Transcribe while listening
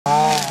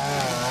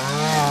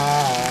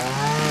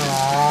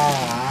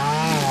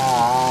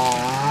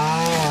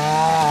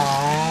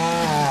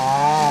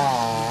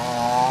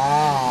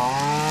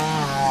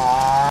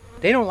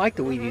They don't like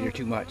the weed eater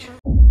too much.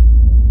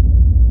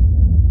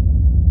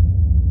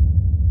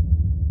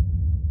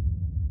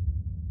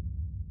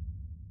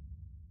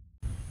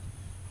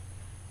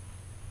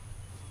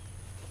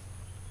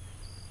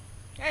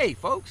 Hey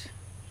folks,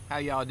 how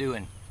y'all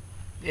doing?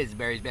 This is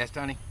Barry's Best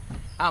Honey.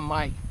 I'm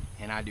Mike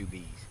and I do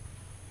bees.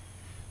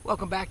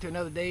 Welcome back to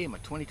another day in my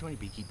 2020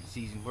 beekeeping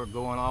season. We're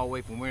going all the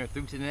way from winter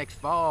through to the next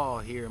fall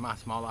here in my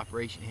small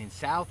operation in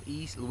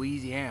southeast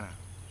Louisiana.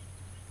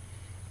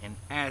 And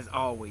as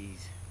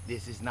always,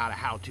 this is not a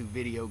how-to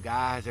video,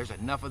 guys. There's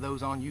enough of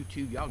those on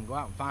YouTube. Y'all can go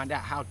out and find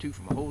out how-to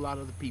from a whole lot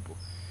of other people,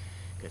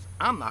 because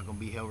I'm not going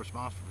to be held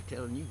responsible for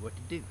telling you what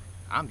to do.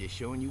 I'm just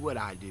showing you what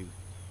I do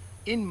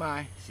in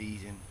my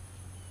season,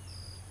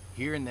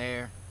 here and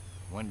there,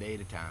 one day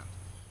at a time.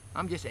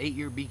 I'm just an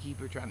 8-year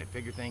beekeeper trying to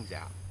figure things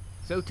out.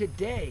 So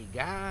today,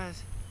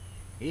 guys,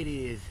 it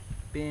has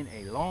been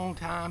a long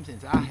time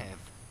since I have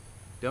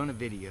done a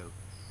video.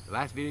 The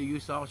last video you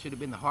saw should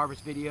have been the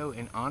harvest video,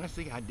 and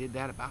honestly, I did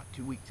that about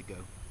 2 weeks ago,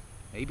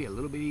 maybe a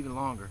little bit even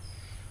longer.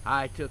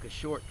 I took a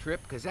short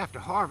trip because after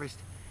harvest,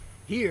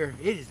 here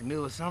it is the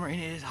middle of summer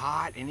and it is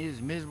hot and it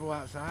is miserable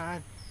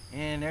outside,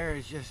 and there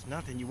is just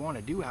nothing you want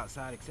to do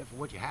outside except for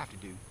what you have to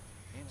do.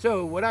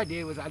 So what I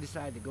did was I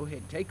decided to go ahead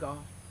and take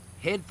off,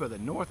 head for the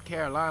North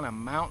Carolina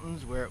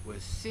mountains, where it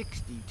was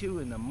 62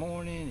 in the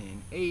morning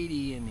and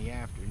 80 in the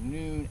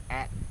afternoon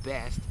at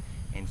best,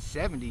 and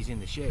 70s in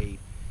the shade,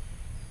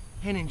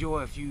 and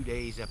enjoy a few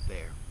days up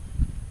there.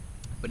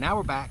 But now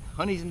we're back.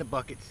 Honey's in the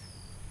buckets.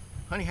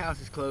 Honey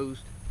house is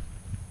closed,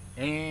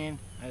 and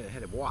I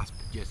had a wasp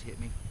just hit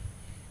me,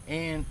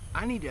 and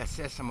I need to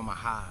assess some of my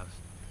hives.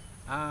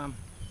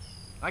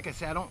 Like I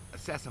said, I don't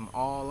assess them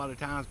all a lot of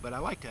times, but I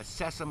like to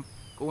assess them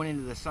going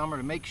into the summer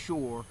to make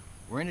sure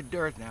we're in the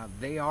dearth now.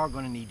 They are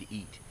going to need to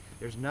eat.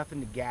 There's nothing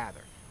to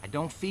gather. I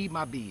don't feed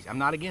my bees. I'm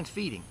not against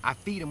feeding. I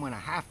feed them when I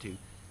have to.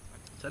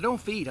 So I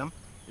don't feed them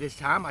this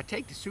time. I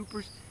take the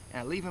supers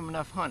and I leave them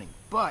enough honey.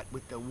 But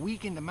with the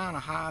weakened amount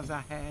of hives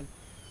I had,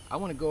 I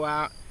want to go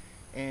out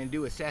and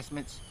do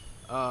assessments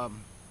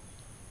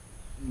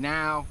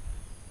now,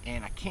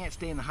 and I can't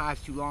stay in the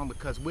hives too long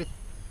because with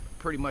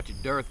pretty much a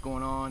dearth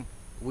going on,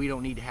 we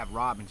don't need to have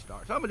robin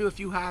start. So I'm gonna do a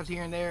few hives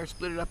here and there,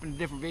 split it up into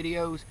different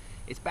videos.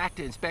 It's back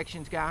to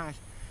inspections, guys.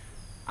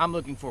 I'm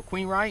looking for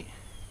queen right.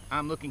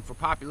 I'm looking for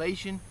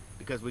population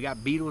because we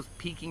got beetles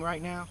peaking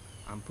right now.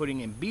 I'm putting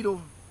in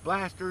beetle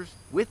blasters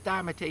with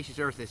diatomaceous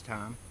earth this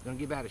time. Gonna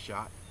give that a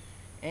shot.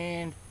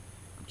 And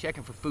I'm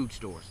checking for food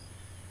stores.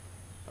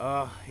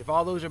 If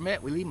all those are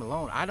met, we leave them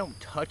alone. I don't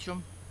touch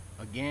them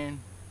again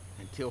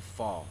until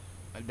fall.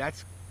 I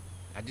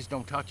just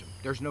don't touch them.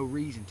 There's no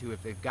reason to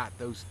if they've got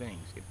those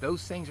things. If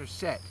those things are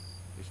set,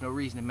 there's no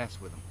reason to mess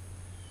with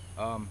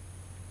them.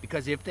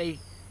 Because if they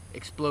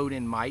explode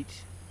in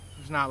mites,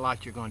 there's not a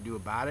lot you're going to do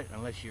about it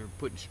unless you're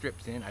putting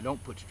strips in. I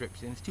don't put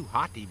strips in. It's too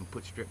hot to even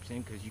put strips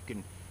in because you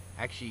can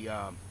actually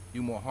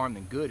do more harm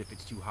than good if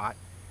it's too hot.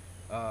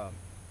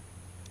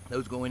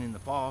 Those go in the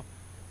fall.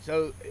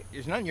 So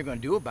there's nothing you're going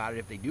to do about it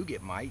if they do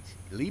get mites.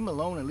 Leave them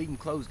alone and leave them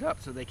closed up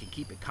so they can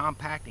keep it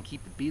compact and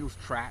keep the beetles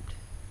trapped.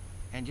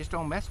 And just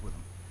don't mess with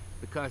them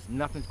because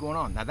nothing's going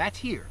on. Now that's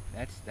here.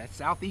 That's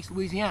southeast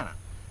Louisiana.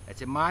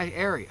 That's in my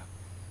area.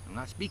 I'm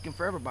not speaking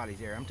for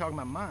everybody's area. I'm talking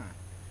about mine.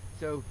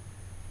 So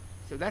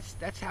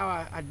that's how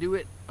I do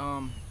it.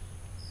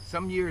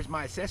 Some years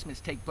my assessments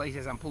take place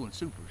as I'm pulling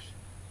supers.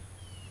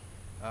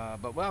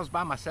 But when I was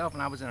by myself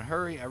and I was in a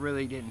hurry, I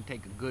really didn't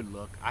take a good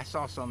look. I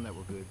saw some that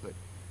were good, but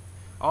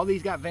all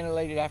these got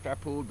ventilated after I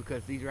pulled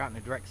because these are out in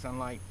the direct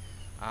sunlight.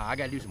 I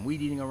got to do some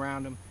weed eating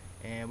around them,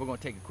 and we're going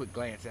to take a quick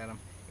glance at them.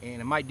 And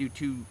I might do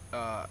 2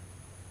 at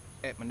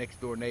my next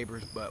door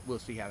neighbors, but we'll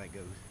see how that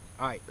goes.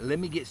 All right, let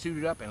me get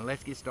suited up and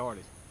let's get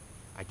started.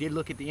 I did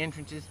look at the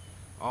entrances.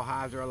 All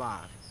hives are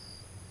alive.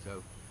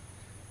 So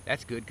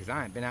that's good because I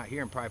haven't been out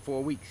here in probably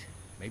 4 weeks,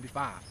 maybe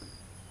 5.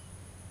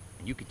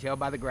 And you can tell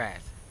by the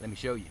grass. Let me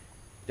show you.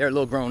 They're a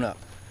little grown up.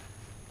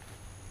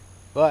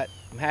 But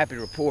I'm happy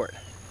to report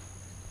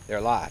they're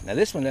alive. Now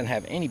this one doesn't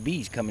have any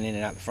bees coming in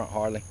and out the front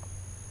hardly.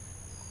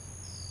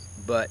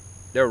 But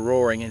they're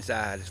roaring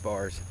inside as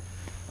far as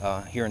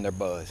hearing their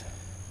buzz.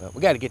 But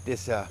we got to get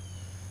this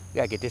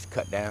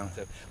cut down.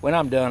 So when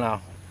I'm done,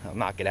 I'll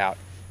knock it out.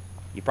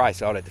 You probably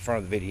saw it at the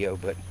front of the video,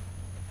 but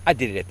I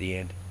did it at the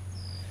end.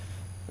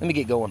 Let me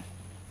get going.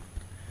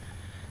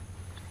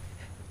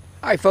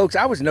 All right, folks,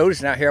 I was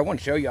noticing out here, I want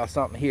to show y'all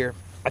something here.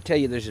 I tell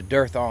you, there's a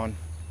dearth on.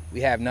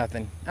 We have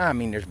nothing. I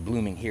mean, there's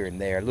blooming here and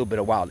there, a little bit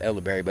of wild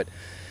elderberry, but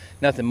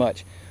nothing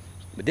much.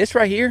 But this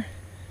right here,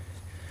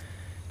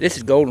 this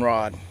is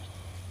goldenrod.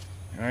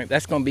 All right,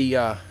 that's going to be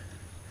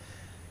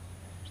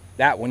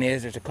that one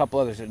is. There's a couple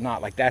others that are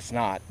not, like that's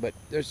not, but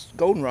there's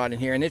goldenrod in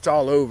here, and it's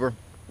all over,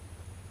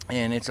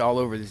 and it's all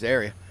over this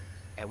area.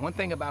 And one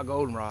thing about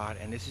goldenrod,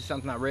 and this is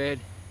something I read,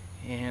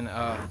 and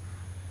I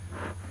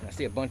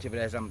see a bunch of it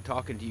as I'm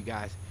talking to you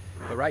guys,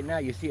 but right now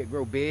you see it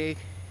grow big,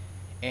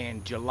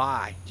 and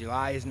July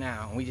is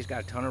now, and we just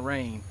got a ton of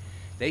rain.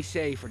 They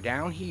say for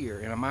down here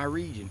in my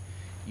region,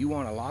 you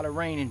want a lot of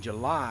rain in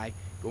July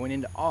going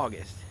into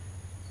August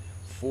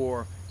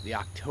for the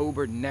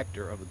October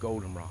nectar of the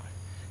goldenrod.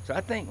 So I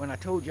think when I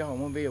told y'all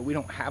in one video we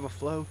don't have a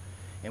flow,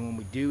 and when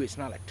we do it's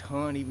not a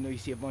ton, even though you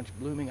see a bunch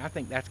blooming, I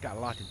think that's got a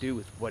lot to do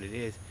with what it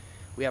is.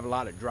 We have a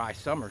lot of dry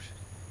summers,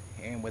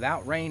 and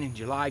without rain in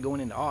July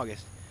going into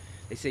August,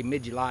 they say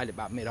mid-July to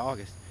about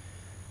mid-August,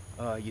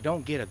 you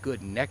don't get a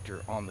good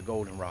nectar on the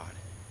goldenrod.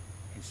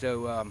 And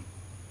so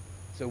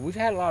so we've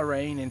had a lot of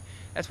rain, and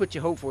that's what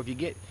you hope for. If you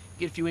get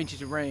a few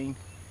inches of rain,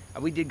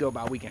 we did go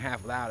about a week and a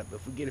half without it, but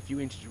if we get a few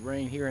inches of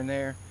rain here and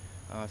there,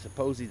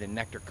 supposedly the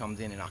nectar comes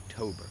in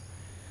October.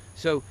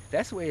 So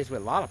that's the way it is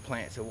with a lot of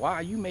plants. So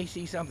while you may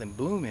see something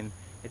blooming,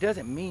 it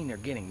doesn't mean they're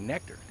getting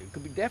nectar. It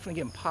could be definitely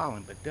getting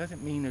pollen, but it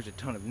doesn't mean there's a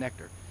ton of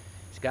nectar.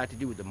 It's got to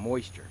do with the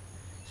moisture.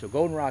 So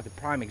goldenrod's a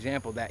prime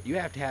example that you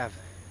have to have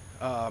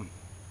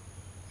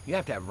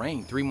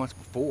rain 3 months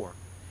before,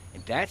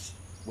 and that's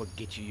what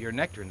gets you your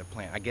nectar in the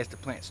plant. I guess the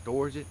plant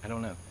stores it, I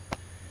don't know.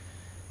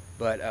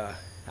 But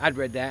I'd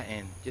read that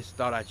and just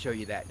thought I'd show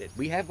you that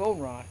we have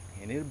goldenrod,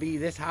 and it'll be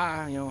this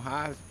high, you know,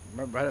 high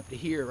right up to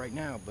here right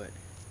now, but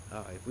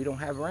if we don't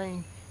have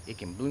rain, it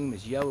can bloom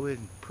as yellow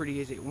and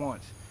pretty as it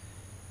wants.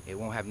 It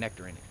won't have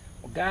nectar in it.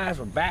 Well guys,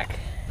 we're back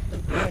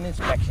doing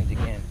inspections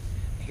again.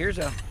 Here's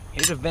a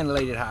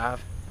ventilated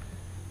hive.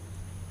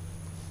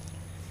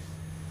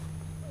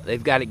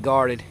 They've got it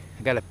guarded.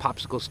 I got a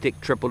popsicle stick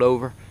tripled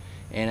over,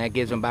 and that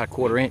gives them about a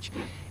 1/4 inch.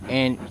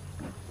 And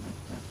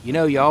you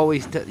know, you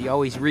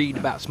always read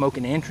about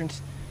smoking the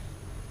entrance.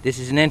 This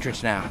is an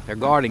entrance now. They're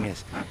guarding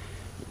this.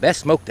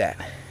 Best smoke that.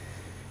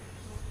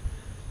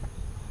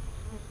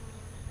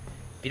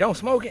 If you don't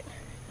smoke it,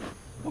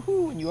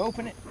 woohoo, when you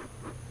open it.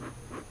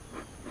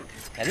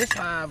 Now this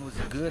hive was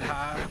a good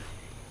hive,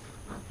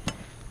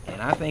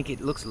 and I think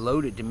it looks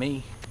loaded to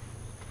me.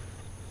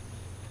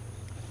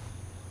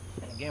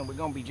 Again, we're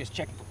gonna be just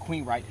checking for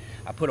queen right.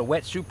 I put a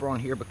wet super on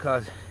here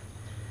because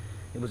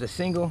it was a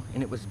single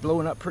and it was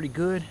blowing up pretty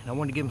good, and I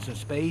wanted to give them some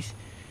space,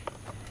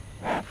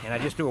 and I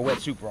just threw a wet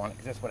super on it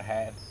because that's what I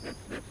had.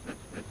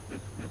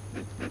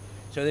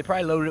 So they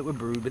probably loaded it with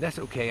brood, but that's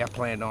okay. I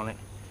planned on it.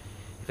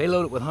 If they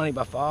load it with honey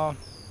by fall,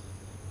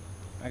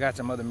 I got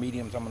some other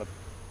mediums I'm gonna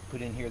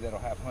put in here that'll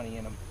have honey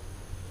in them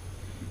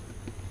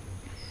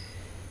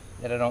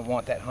that I don't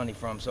want that honey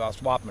from, so I'll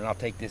swap them and I'll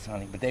take this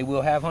honey. But they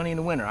will have honey in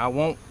the winter. I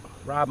won't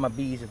rob my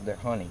bees of their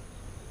honey.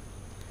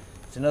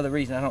 It's another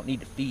reason I don't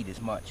need to feed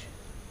as much.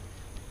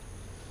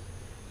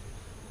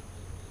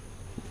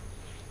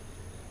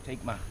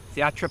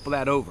 See, I triple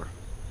that over,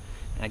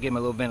 and I give them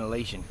a little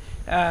ventilation.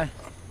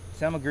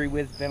 Some agree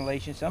with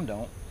ventilation, some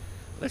don't.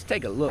 Let's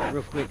take a look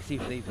real quick, see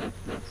if they've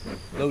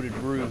loaded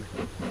brood.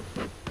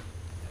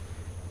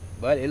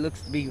 But it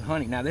looks to be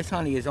honey. Now this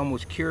honey is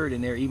almost cured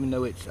in there, even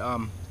though it's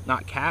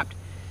not capped,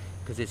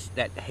 because it's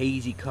that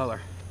hazy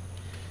color.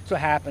 So it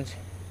happens.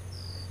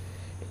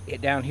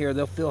 It down here,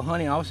 they'll fill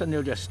honey, and all of a sudden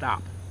they'll just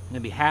stop. And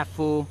they'll be half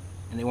full,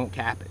 and they won't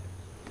cap it.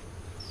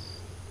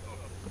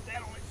 Put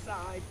that on its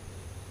side.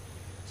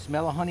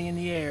 Smell of honey in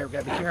the air.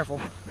 Gotta be careful.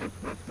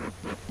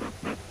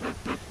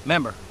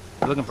 Remember,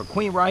 you're looking for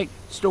queen right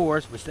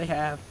stores, which they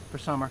have for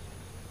summer,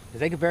 because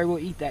they could very well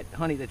eat that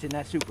honey that's in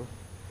that super.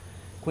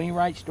 Queen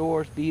right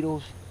stores,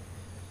 beetles,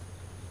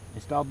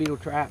 install beetle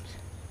traps.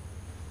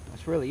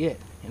 That's really it.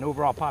 And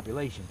overall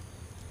population.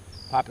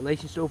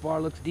 Population so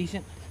far looks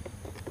decent.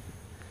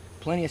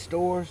 Plenty of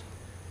stores.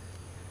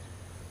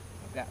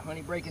 I've got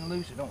honey breaking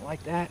loose. I don't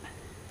like that.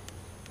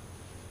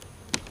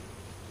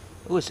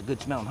 Oh, it's a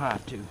good smelling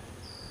hive too.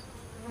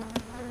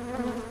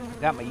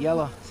 Got my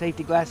yellow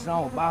safety glasses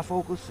on with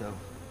bifocals, so.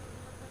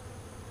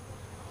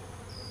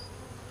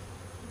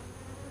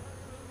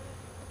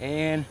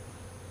 And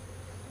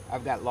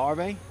I've got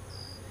larvae.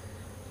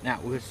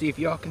 Now we'll see if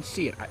y'all can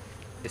see it.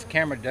 This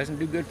camera doesn't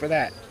do good for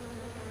that.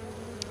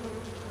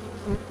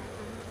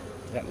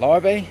 Got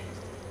larvae.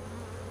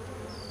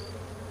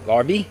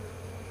 Larvae.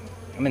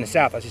 I'm in the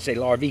south, I should say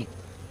larvae.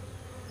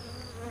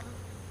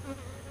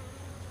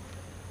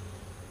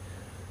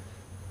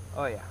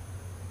 Oh yeah.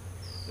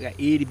 We got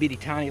itty bitty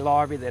tiny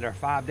larvae that are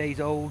 5 days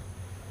old.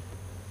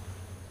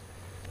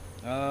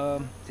 See,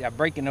 I'm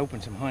breaking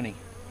open some honey.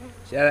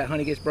 See how that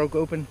honey gets broke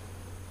open?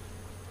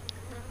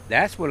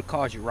 That's what'll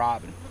cause you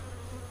robbing.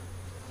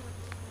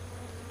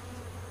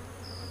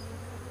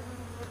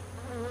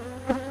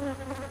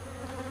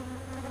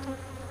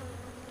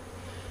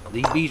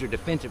 These bees are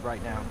defensive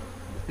right now,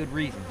 with good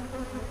reason.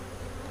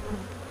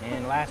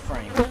 And last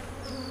frame.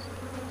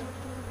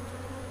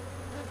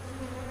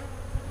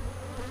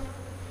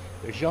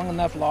 There's young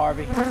enough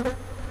larvae.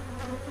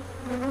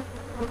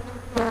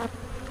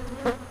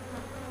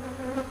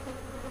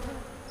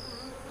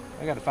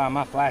 I gotta find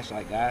my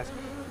flashlight, guys.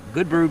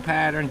 Good brood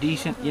pattern,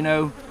 decent, you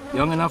know,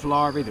 young enough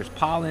larvae. There's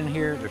pollen in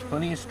here, there's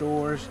plenty of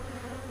stores.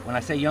 When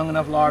I say young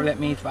enough larvae, that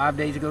means 5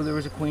 days ago there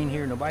was a queen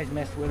here, nobody's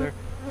messed with her.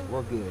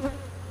 We're good.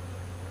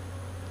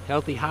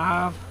 Healthy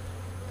hive,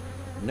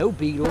 no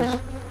beetles.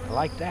 I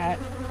like that.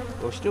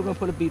 But we're still gonna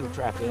put a beetle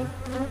trap in.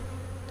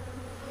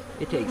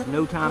 It takes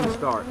no time to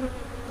start.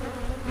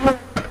 So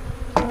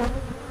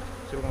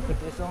we're gonna put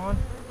this on.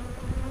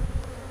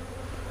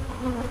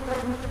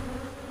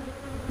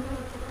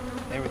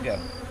 There we go.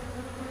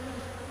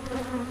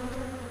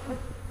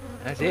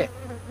 That's it.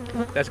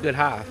 That's a good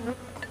hive.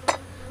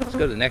 Let's go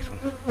to the next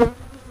one.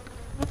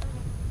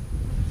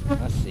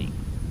 Let's see.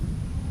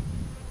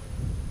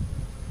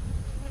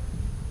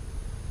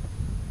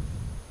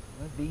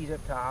 Bees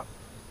up top.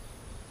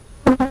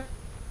 Let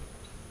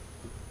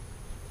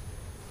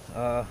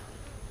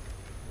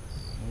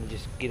me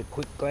just get a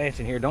quick glance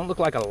in here. Don't look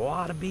like a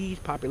lot of bees.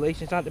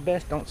 Population's not the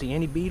best. Don't see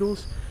any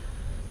beetles.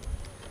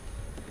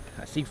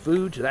 I see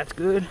food, so that's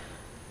good.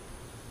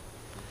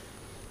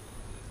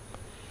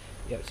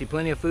 Yeah, see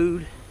plenty of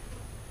food.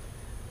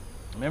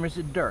 Remember, it's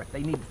the dearth.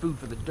 They need food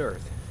for the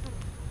dearth.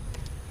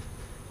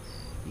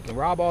 You can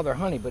rob all their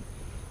honey, but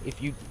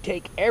if you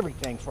take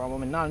everything from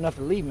them and not enough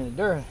to leave them in the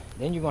dearth,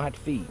 then you're going to have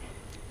to feed.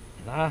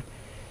 And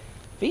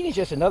feeding is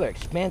just another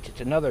expense.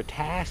 It's another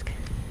task.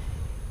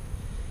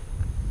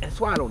 That's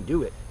why I don't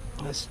do it.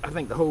 I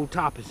think the whole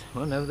top is,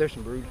 well, no, there's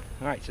some brood.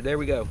 All right, so there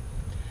we go.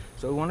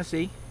 So we want to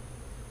see.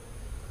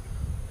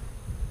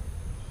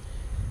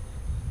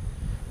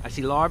 I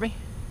see larvae,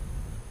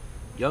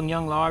 young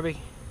larvae.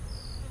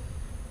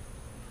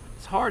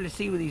 It's hard to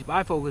see with these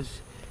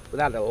bifocals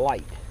without a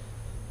light.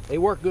 They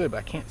work good, but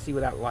I can't see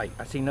without light.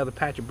 I see another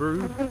patch of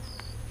brood.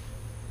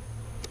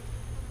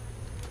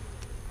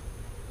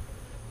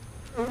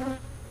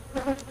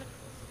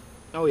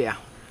 Oh yeah.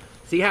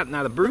 See how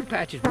now the brood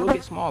patches will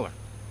get smaller.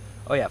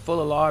 Oh yeah,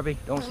 full of larvae.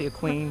 Don't see a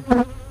queen.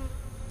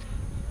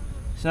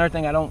 It's another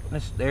thing I don't.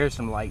 There's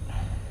some light.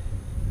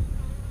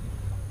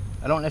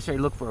 I don't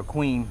necessarily look for a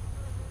queen.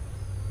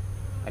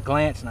 I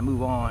glance and I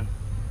move on,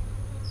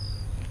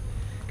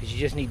 because you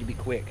just need to be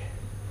quick.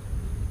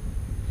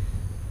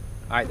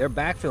 All right, they're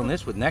backfilling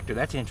this with nectar.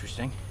 That's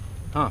interesting,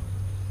 huh?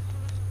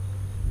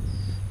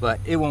 But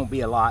it won't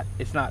be a lot.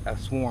 It's not a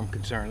swarm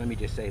concern. Let me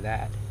just say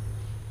that.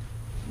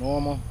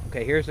 Normal.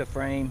 Okay, here's the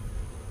frame.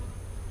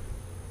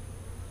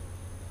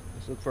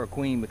 Let's look for a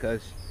queen,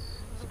 because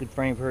it's a good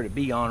frame for her to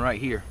be on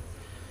right here.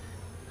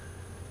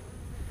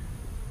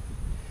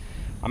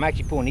 I'm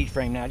actually pulling each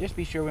frame now, just to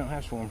be sure we don't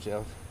have swarm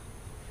cells.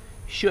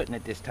 Shouldn't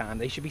at this time.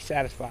 They should be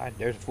satisfied.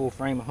 There's a full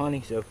frame of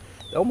honey, so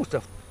almost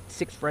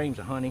 6 frames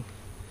of honey.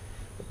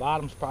 The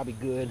bottom's probably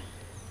good.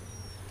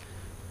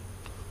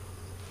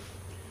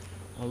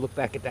 I'll look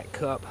back at that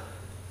cup.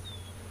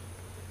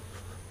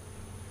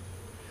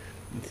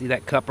 You see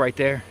that cup right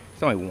there?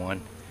 It's only one.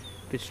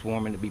 If it's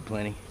swarming, it'd be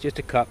plenty. It's just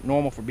a cup.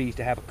 Normal for bees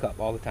to have a cup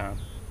all the time.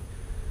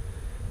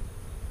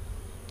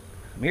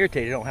 I'm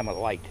irritated I don't have my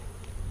light.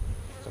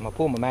 So I'm gonna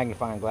pull my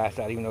magnifying glass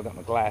out, even though I got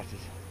my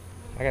glasses.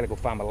 I gotta go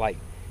find my light.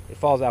 It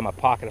falls out of my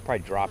pocket. I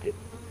probably dropped it.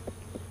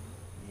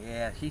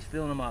 Yeah, she's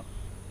filling them up.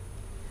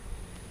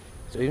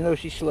 So even though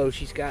she's slow,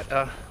 she's got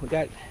we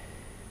got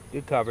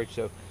good coverage.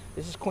 So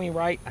this is queen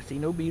right. I see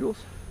no beetles.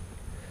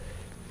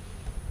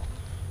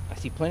 I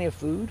see plenty of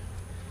food.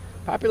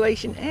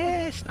 Population,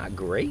 it's not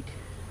great.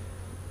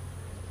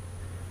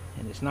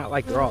 And it's not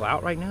like they're all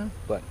out right now,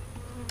 but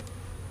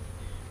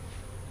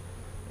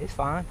it's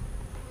fine.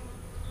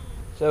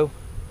 So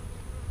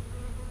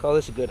call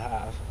this a good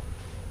hive.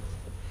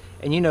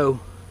 And you know,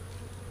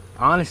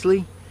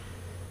 honestly,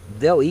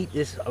 they'll eat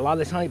a lot of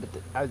this honey, but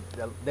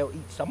they'll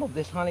eat some of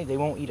this honey. They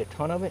won't eat a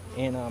ton of it,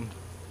 and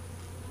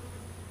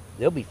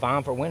they'll be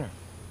fine for winter.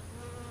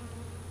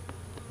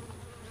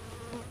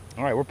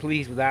 All right, we're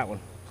pleased with that one.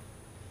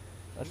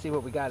 Let's see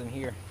what we got in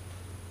here.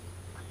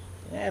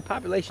 Yeah,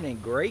 population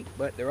ain't great,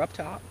 but they're up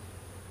top.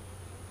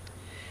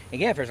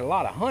 Again, if there's a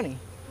lot of honey,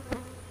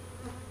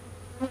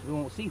 we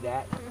won't see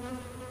that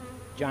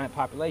giant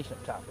population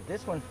up top. But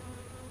this one,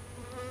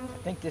 I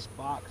think this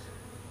box,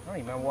 I don't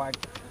even remember why.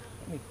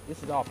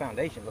 This is all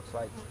foundation, looks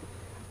like.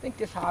 I think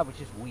this hive was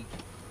just weak.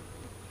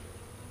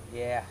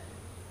 Yeah.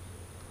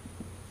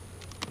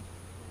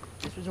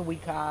 This was a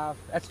weak hive.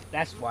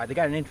 That's why. They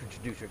got an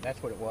introducer.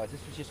 That's what it was.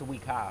 This was just a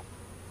weak hive.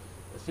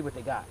 Let's see what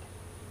they got.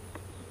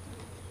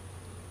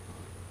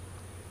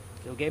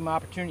 So gave them an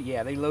opportunity.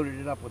 Yeah, they loaded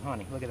it up with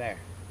honey. Look at there.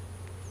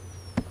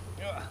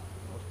 Ugh,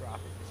 almost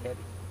dropped it. It's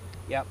heavy.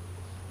 Yep.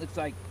 Looks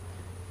like.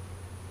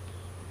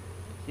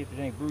 See if there's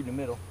any brood in the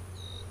middle.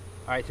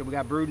 All right, so we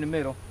got brood in the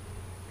middle.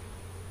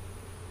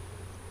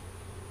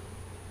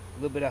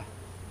 A little bit of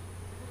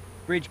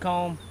bridge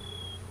comb.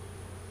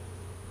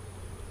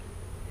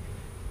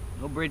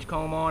 No bridge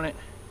comb on it.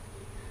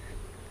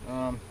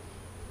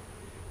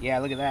 Yeah,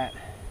 look at that.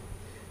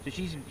 So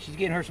she's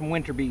getting her some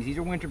winter bees. These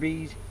are winter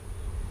bees.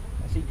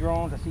 I see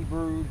drones. I see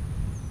brood.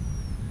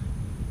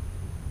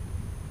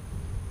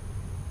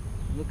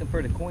 I'm looking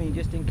for the queen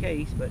just in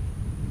case, but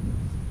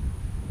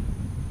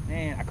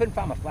man, I couldn't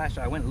find my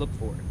flashlight. I went and looked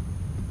for it.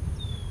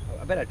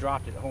 I bet I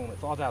dropped it at home. It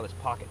falls out of this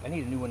pocket. I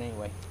need a new one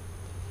anyway.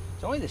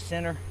 It's only the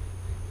center.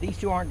 These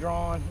two aren't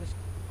drawn.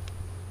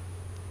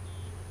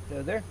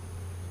 So there.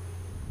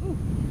 Ooh.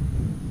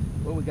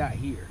 What we got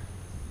here?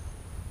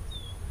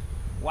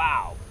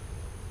 Wow.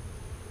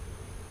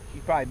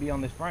 She'd probably be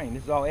on this frame.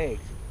 This is all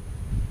eggs.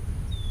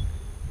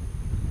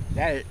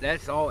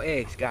 That's all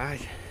eggs,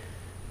 guys.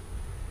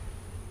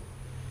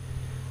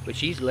 But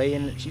she's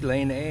laying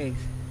the eggs.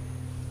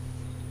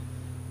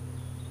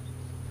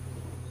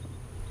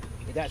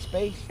 They got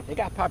space, they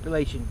got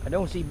population. I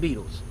don't see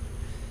beetles.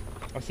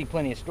 I see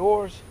plenty of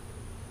stores.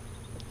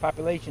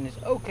 Population is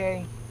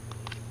okay.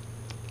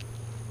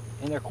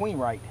 And they're queen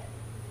right.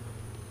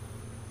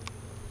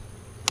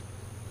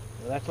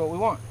 So that's what we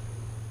want.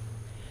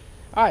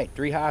 Alright,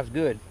 3 hives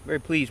good. Very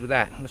pleased with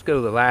that. Let's go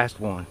to the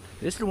last one.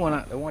 This is the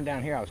one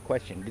down here I was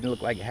questioning. Didn't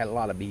look like it had a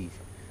lot of bees.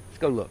 Let's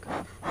go look.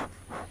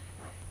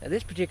 Now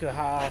this particular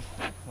hive,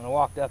 when I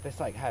walked up,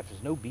 it's like there's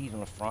no bees on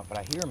the front, but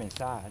I hear them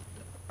inside.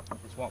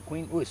 This one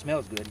queen, ooh, it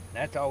smells good.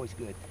 That's always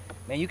good.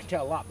 Man, you can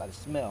tell a lot by the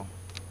smell.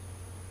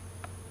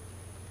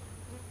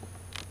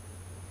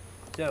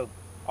 So,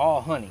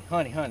 all honey,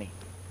 honey, honey.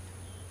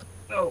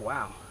 Oh,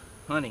 wow,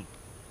 honey.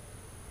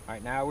 All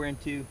right, now we're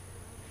into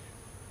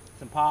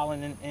some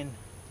pollen in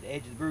the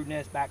edge of the brood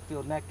nest,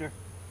 backfilled nectar.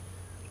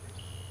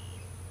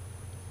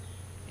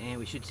 And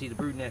we should see the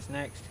brood nest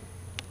next.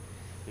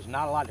 There's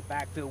not a lot to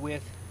backfill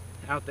with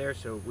out there,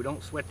 so we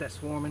don't sweat that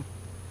swarming.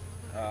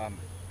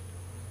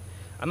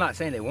 I'm not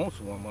saying they won't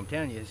swarm. What I'm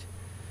telling you is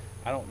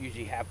I don't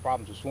usually have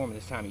problems with swarming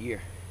this time of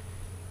year.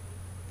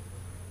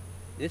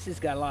 This has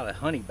got a lot of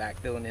honey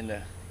backfilling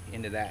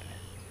into that.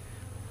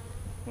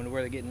 Wonder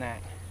where they're getting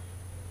that.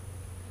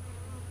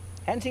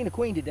 Hadn't seen a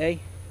queen today,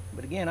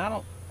 but again, I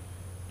don't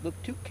look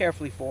too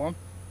carefully for them.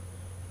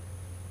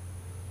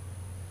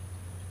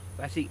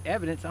 If I see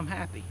evidence, I'm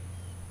happy.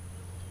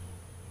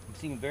 I'm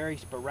seeing very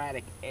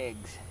sporadic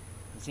eggs.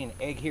 I'm seeing an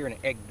egg here and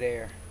an egg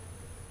there.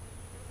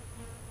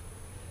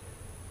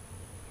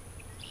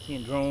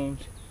 Seeing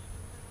drones.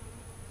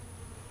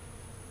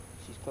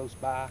 She's close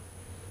by.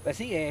 But I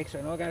see eggs, so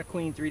I know I got a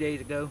queen 3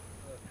 days ago.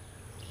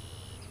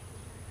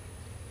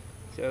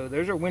 So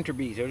those are winter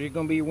bees. Those are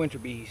going to be your winter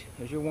bees.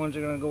 Those are your ones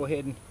that are going to go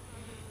ahead and,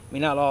 I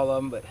mean, not all of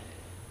them, but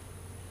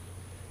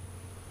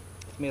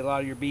it's me a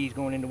lot of your bees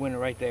going into winter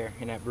right there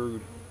in that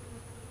brood.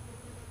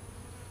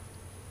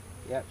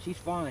 Yep, she's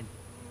fine.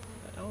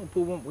 I'm gonna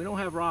pull one. We don't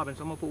have robins,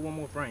 so I'm gonna put one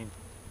more frame.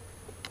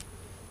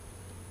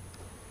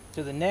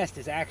 So the nest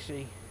is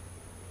actually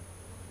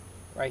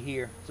right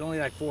here. It's only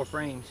like 4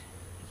 frames.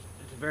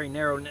 It's a very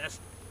narrow nest.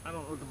 I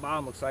don't know what the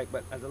bottom looks like,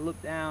 but as I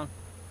look down,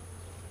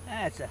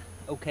 that's a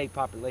okay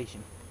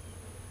population.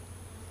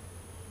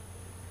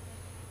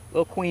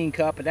 Little queen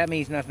cup, but that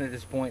means nothing at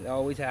this point. They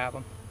always have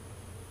them.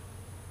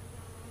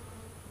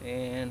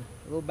 And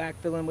a little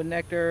backfilling with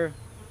nectar.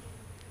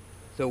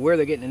 So where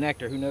they're getting the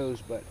nectar, who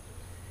knows, but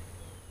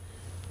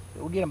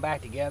we'll get them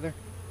back together.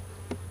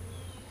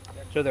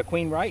 So they're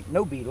queen right,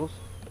 no beetles.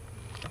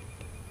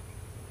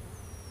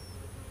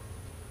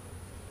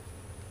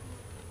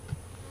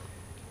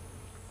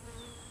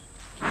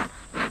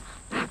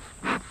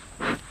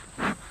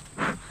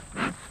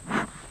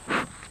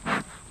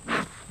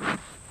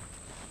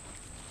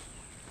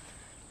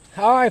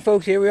 All right,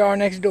 folks, here we are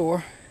next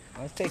door.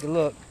 Let's take a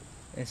look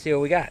and see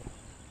what we got.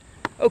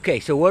 Okay,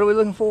 so what are we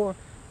looking for?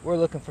 We're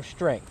looking for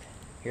strength.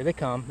 Here they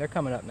come. They're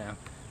coming up now.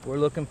 We're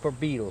looking for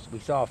beetles. We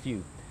saw a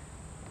few.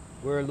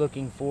 We're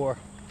looking for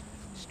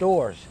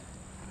stores.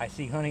 I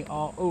see honey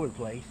all over the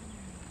place.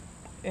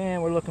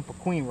 And we're looking for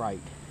queen right.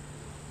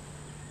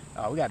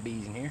 Oh, we got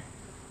bees in here.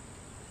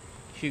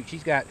 Shoot,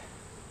 she's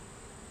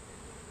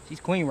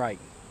queen right.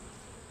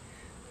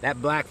 That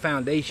black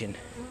foundation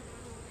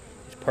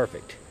is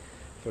perfect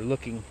for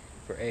looking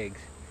for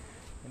eggs.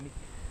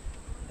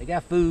 They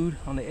got food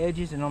on the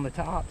edges and on the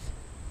tops.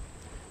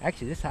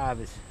 Actually, this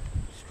hive is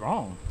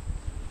strong.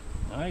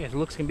 I guess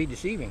looks can be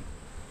deceiving.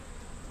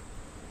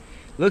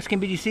 Looks can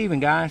be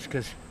deceiving, guys,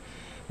 because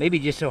maybe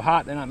just so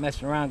hot they're not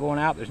messing around going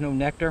out. There's no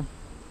nectar.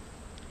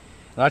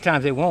 A lot of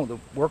times they won't. The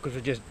workers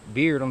are just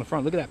beard on the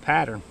front. Look at that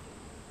pattern.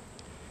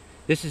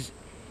 This is,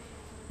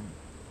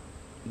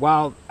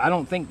 while I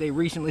don't think they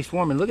recently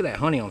swarmed, and look at that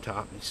honey on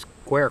top. It's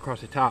square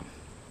across the top.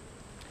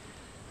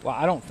 Well,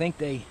 I don't think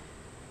they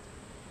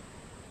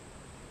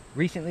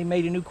recently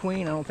made a new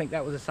queen. I don't think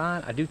that was a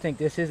sign. I do think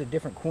this is a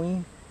different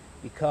queen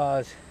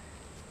because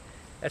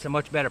that's a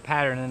much better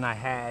pattern than I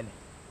had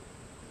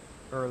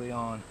early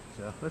on.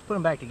 So let's put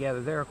them back together.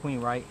 They're a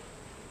queen right.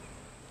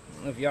 I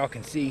don't know if y'all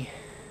can see.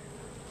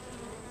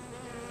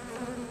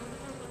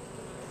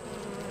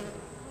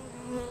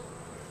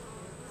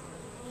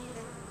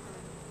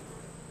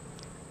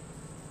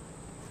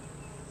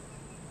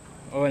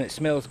 Oh, and it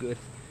smells good.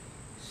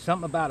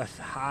 Something about a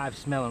hive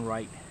smelling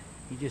right.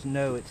 You just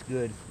know it's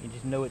good. You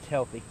just know it's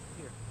healthy.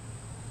 Here.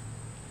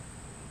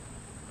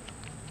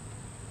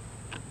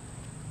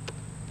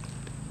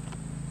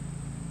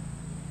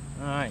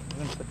 Alright, we're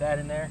going to put that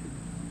in there.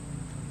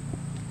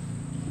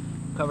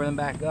 Cover them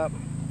back up.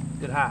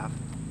 Good hive.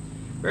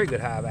 Very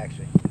good hive,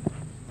 actually.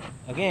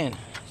 Again,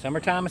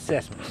 summertime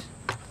assessments.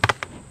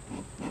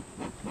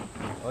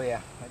 Oh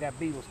yeah, I got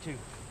beetles too.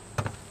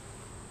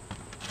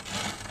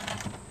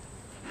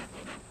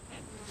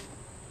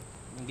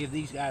 Give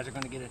these guys are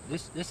going to get it.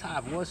 This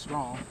hive was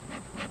strong,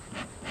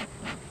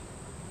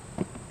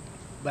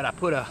 but I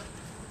put a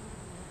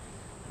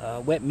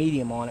wet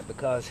medium on it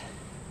because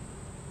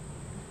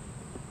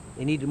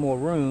they needed more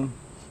room,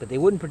 but they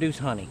wouldn't produce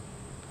honey.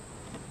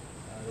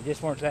 They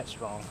just weren't that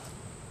strong.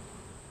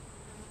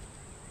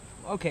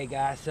 Okay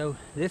guys, so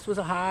this was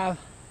a hive.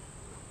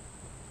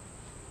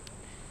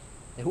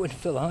 It wouldn't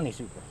fill a honey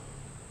super.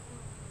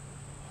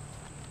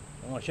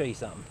 I want to show you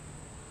something.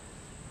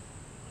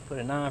 Put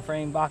a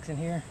 9-frame box in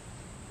here,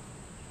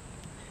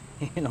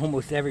 and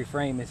almost every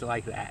frame is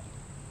like that.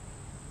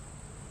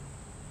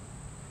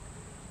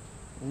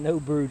 No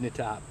brood in the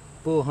top,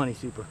 full honey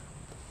super.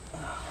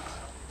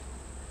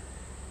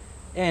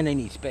 And they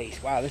need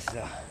space. Wow, this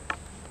hive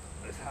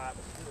is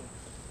good.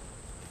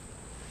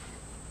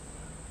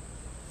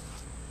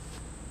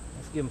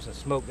 Let's give them some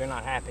smoke. They're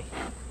not happy.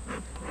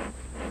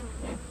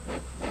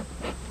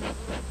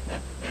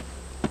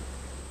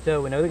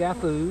 So we know they got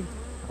food.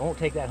 I won't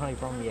take that honey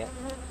from them yet,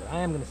 but I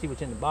am going to see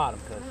what's in the bottom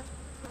because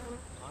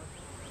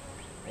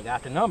they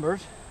got the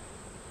numbers.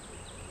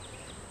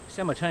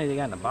 See how much honey they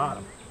got in the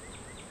bottom.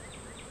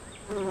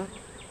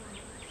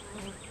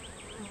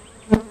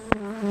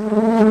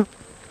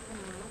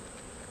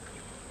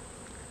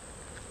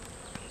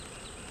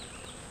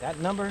 That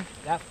number,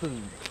 got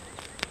food.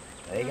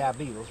 They got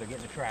beetles. They're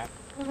getting a trap.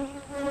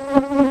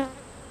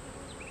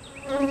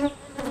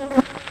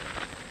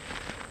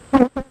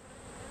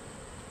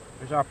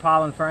 There's our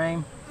pollen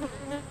frame.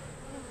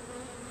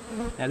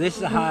 Now this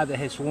is a hive that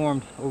has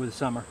swarmed over the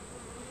summer,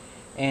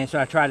 and so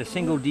I tried a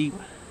single deep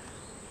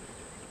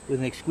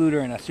with an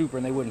excluder and a super,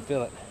 and they wouldn't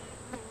fill it.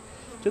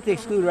 Took the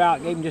excluder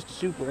out, gave them just a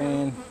super,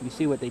 and you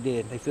see what they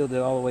did. They filled it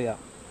all the way up.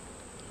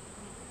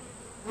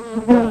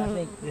 I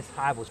think this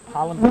hive was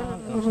pollen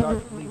bound, and I'm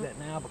starting to believe that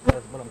now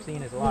because what I'm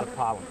seeing is a lot of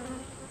pollen.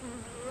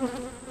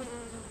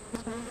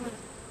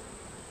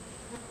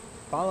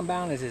 Pollen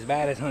bound is as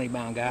bad as honey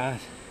bound, guys.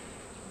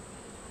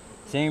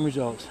 Same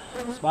results.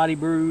 Spotty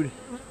brood.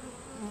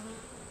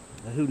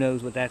 Who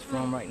knows what that's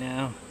from right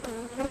now.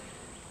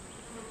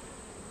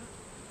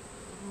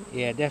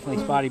 Yeah,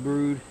 definitely spotty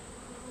brood.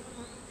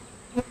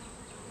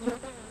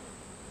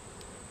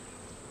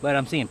 But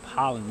I'm seeing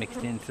pollen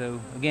mixed in, so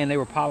again, they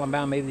were pollen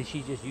bound. Maybe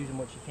she's just using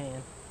what she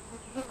can.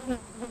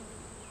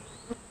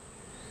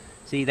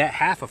 See, that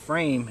half a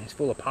frame is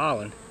full of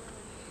pollen.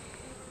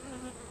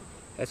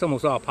 That's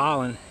almost all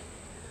pollen.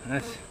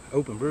 That's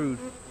open brood.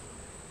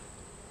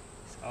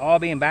 It's all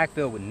being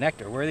backfilled with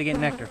nectar. Where are they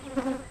getting nectar?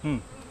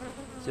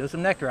 Still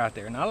some nectar out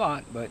there. Not a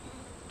lot, but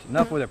it's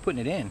enough where they're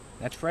putting it in.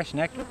 That's fresh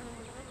nectar.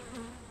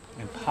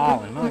 And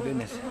pollen, my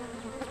goodness.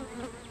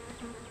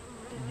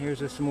 And here's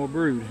just some more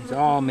brood. It's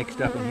all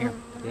mixed up in here.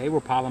 They were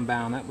pollen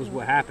bound. That was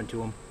what happened to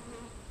them.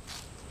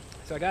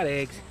 So I got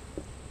eggs.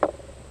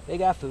 They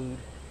got food.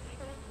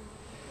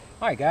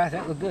 All right, guys,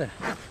 that looked good.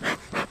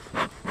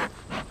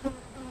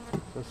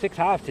 So 6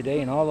 hives today,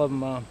 and all of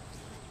them are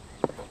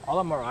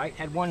all right.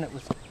 Had one that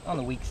was on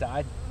the weak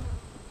side,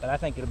 but I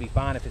think it'll be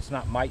fine if it's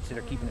not mites that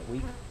are keeping it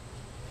weak.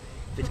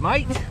 If it's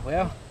mites,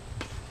 well,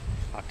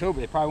 October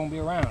they probably won't be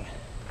around.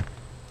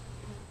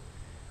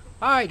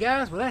 All right,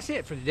 guys. Well, that's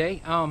it for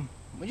today.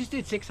 We just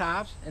did 6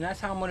 hives, and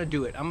that's how I'm going to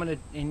do it.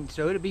 And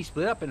so it'll be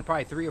split up into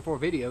probably 3 or 4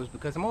 videos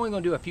because I'm only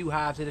going to do a few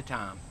hives at a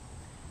time.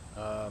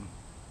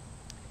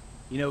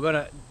 You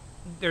know,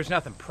 there's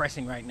nothing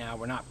pressing right now.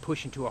 We're not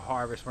pushing to a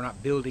harvest. We're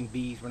not building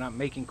bees. We're not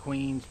making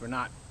queens. We're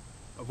not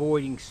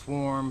avoiding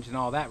swarms and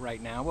all that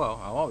right now.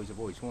 Well, I'll always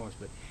avoid swarms,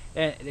 but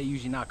they're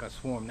usually not going to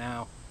swarm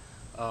now.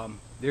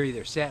 They're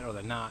either set or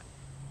they're not.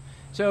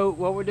 So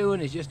what we're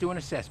doing is just doing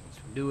assessments.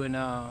 We're doing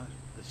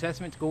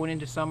assessments going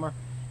into summer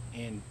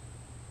and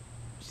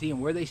seeing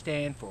where they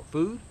stand for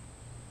food,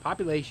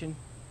 population,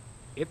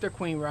 if they're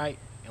queen right,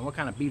 and what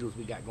kind of beetles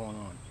we got going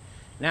on.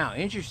 Now,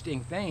 interesting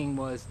thing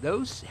was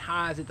those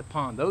hives at the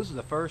pond, those are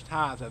the first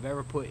hives I've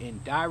ever put in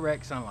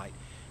direct sunlight.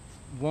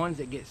 Ones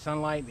that get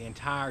sunlight the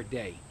entire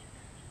day.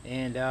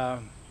 And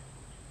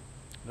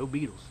no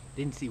beetles.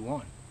 Didn't see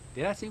one.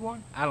 Did I see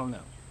one? I don't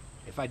know.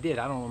 If I did,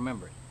 I don't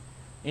remember it.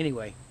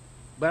 Anyway,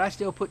 but I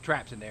still put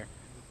traps in there.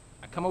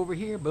 I come over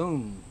here,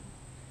 boom.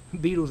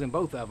 Beetles in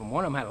both of them.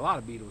 One of them had a lot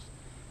of beetles.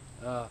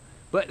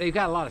 But they've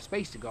got a lot of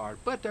space to guard.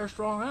 But they're a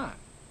strong hive.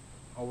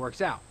 All works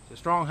out. So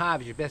strong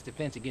hive is your best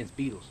defense against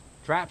beetles.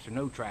 Traps or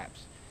no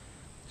traps.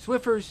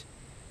 Swiffers,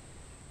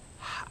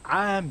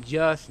 I'm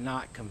just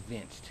not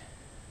convinced.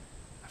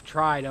 I've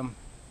tried them.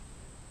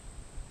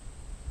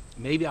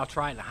 Maybe I'll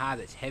try it in a hive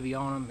that's heavy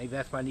on them. Maybe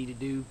that's what I need to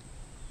do.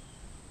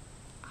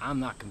 I'm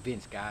not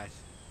convinced, guys.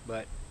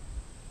 But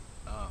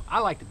I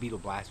like the beetle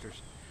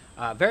blasters.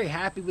 Very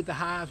happy with the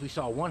hives. We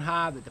saw one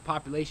hive that the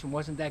population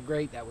wasn't that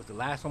great. That was the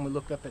last one we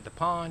looked up at the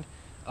pond.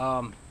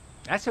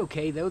 That's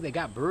okay though. They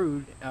got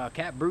brood.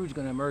 Cat brood's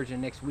going to emerge in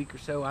the next week or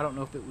so. I don't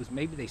know if it was,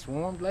 maybe they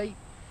swarmed late.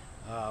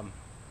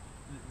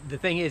 The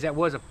thing is, that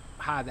was a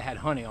hive that had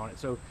honey on it,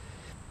 so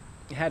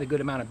it had a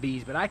good amount of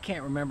bees. But I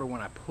can't remember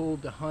when I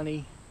pulled the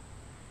honey.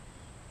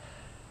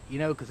 You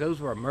know, because those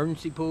were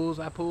emergency pulls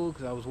I pulled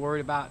because I was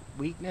worried about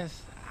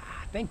weakness.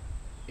 I think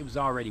it was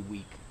already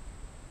weak.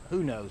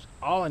 Who knows?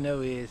 All I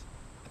know is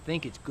I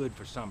think it's good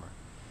for summer.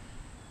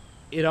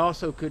 It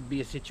also could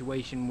be a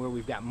situation where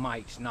we've got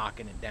mites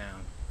knocking it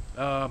down.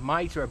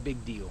 Mites are a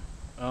big deal.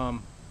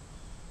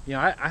 You know,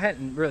 I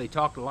hadn't really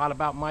talked a lot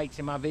about mites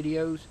in my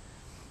videos.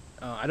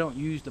 I don't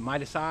use the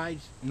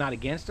miticides. I'm not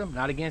against them.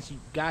 Not against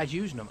guys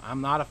using them.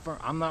 I'm not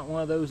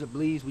one of those that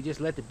believes we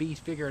just let the bees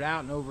figure it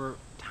out, and over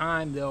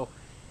time they'll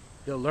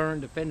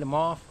learn to fend them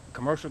off.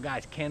 Commercial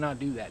guys cannot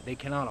do that. They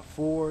cannot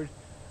afford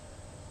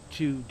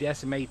to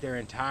decimate their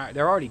entire.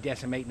 They're already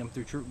decimating them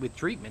with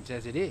treatments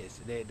as it is.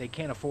 They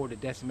can't afford to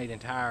decimate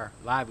entire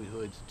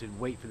livelihoods to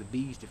wait for the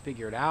bees to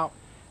figure it out.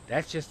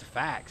 That's just the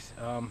facts.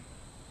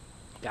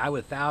 Guy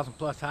with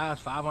 1,000+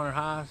 hives, 500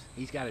 hives,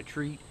 he's got to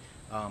treat.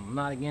 I'm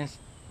not against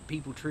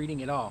people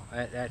treating at all.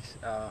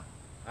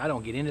 I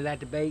don't get into that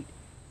debate.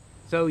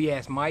 So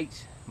yes,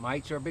 mites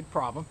are a big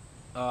problem.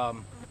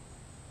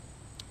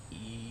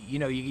 You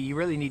know, you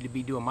really need to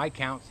be doing mite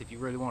counts if you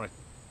really want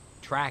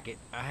to track it.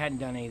 I hadn't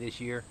done any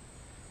this year.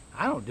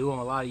 I don't do them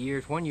a lot of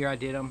years. One year I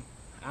did them.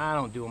 I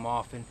don't do them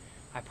often.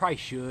 I probably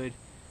should,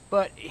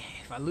 but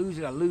if I lose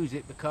it, I lose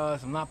it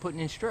because I'm not putting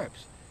in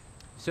strips.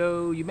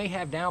 So you may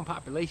have down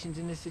populations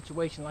in this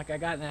situation like I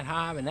got in that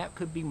hive, and that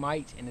could be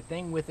mites. And the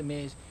thing with them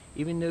is,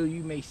 even though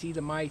you may see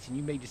the mites and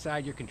you may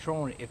decide you're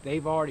controlling it, if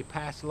they've already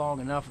passed along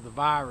enough of the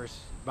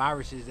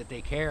viruses that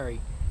they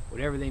carry,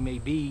 whatever they may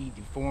be,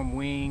 deformed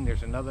wing,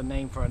 there's another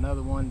name for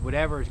another one,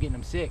 whatever is getting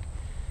them sick,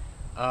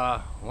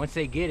 once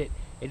they get it,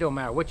 it don't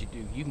matter what you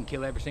do. You can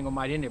kill every single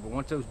mite in there, but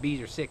once those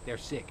bees are sick, they're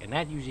sick. And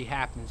that usually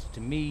happens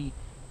to me,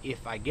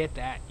 if I get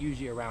that,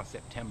 usually around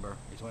September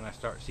is when I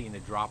start seeing the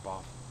drop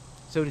off.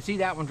 So to see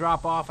that one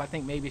drop off, I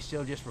think maybe it's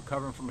still just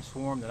recovering from a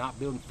swarm. They're not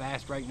building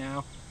fast right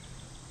now.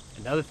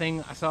 Another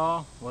thing I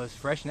saw was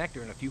fresh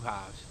nectar in a few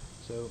hives.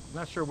 So I'm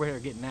not sure where they're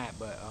getting that,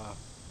 but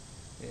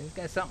it's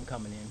got something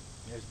coming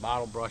in. There's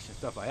bottle brush and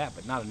stuff like that,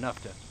 but not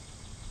enough to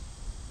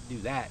do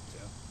that. So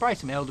probably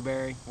some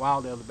elderberry,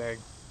 wild elderberry.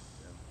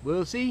 So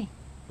we'll see.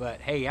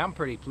 But hey, I'm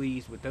pretty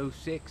pleased with those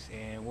 6,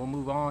 and we'll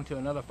move on to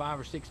another 5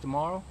 or 6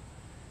 tomorrow.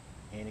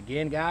 And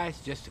again, guys,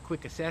 just a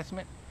quick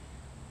assessment,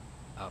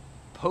 a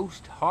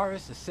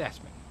post-harvest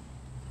assessment.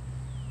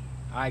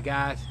 All right,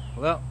 guys.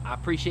 Well, I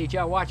appreciate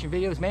y'all watching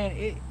videos,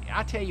 man.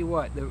 I tell you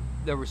what,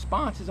 the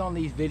responses on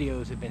these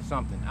videos have been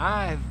something.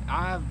 I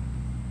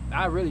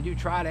really do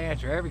try to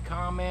answer every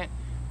comment.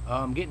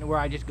 Getting to where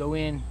I just go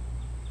in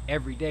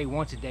every day,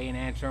 once a day, and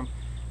answer them.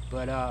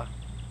 But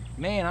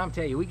man, I'm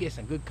telling you, we get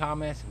some good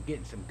comments and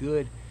getting some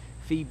good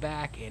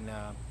feedback, and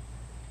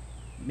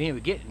man,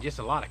 we're getting just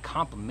a lot of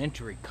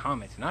complimentary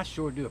comments, and I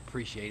sure do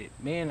appreciate it.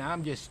 Man,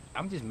 I'm just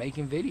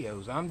making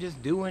videos. I'm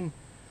just doing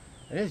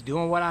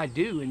what I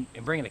do,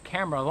 and bringing the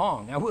camera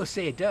along. I will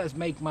say it does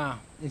make my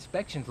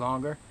inspections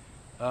longer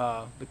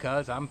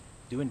because I'm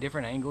doing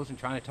different angles and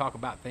trying to talk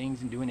about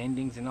things and doing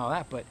endings and all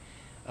that, but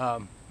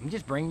I'm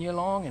just bringing you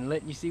along and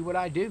letting you see what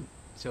I do.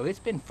 So it's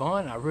been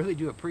fun. I really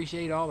do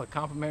appreciate all the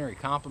complimentary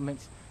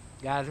compliments.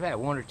 Guys, I've had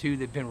 1 or 2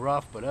 that have been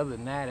rough, but other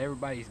than that,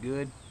 everybody's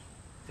good.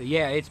 So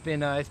yeah, it's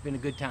been a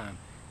good time.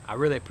 I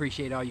really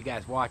appreciate all you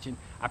guys watching.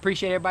 I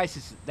appreciate everybody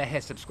that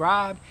has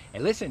subscribed.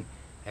 And listen,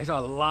 there's a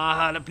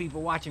lot of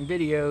people watching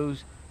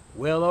videos,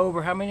 well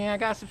over how many I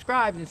got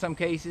subscribed in some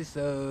cases.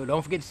 So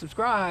don't forget to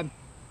subscribe,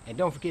 and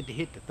don't forget to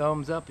hit the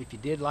thumbs up if you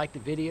did like the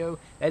video.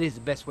 That is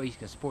the best way you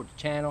can support the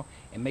channel,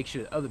 and make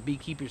sure that other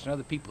beekeepers and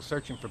other people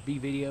searching for bee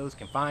videos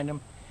can find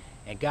them.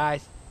 And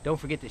guys, don't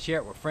forget to share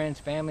it with friends,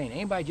 family, and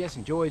anybody just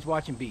enjoys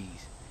watching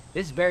bees.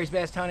 This is Barry's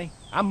Best Honey.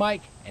 I'm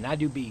Mike, and I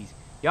do bees.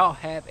 Y'all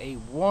have a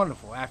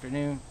wonderful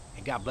afternoon,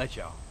 and God bless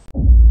y'all.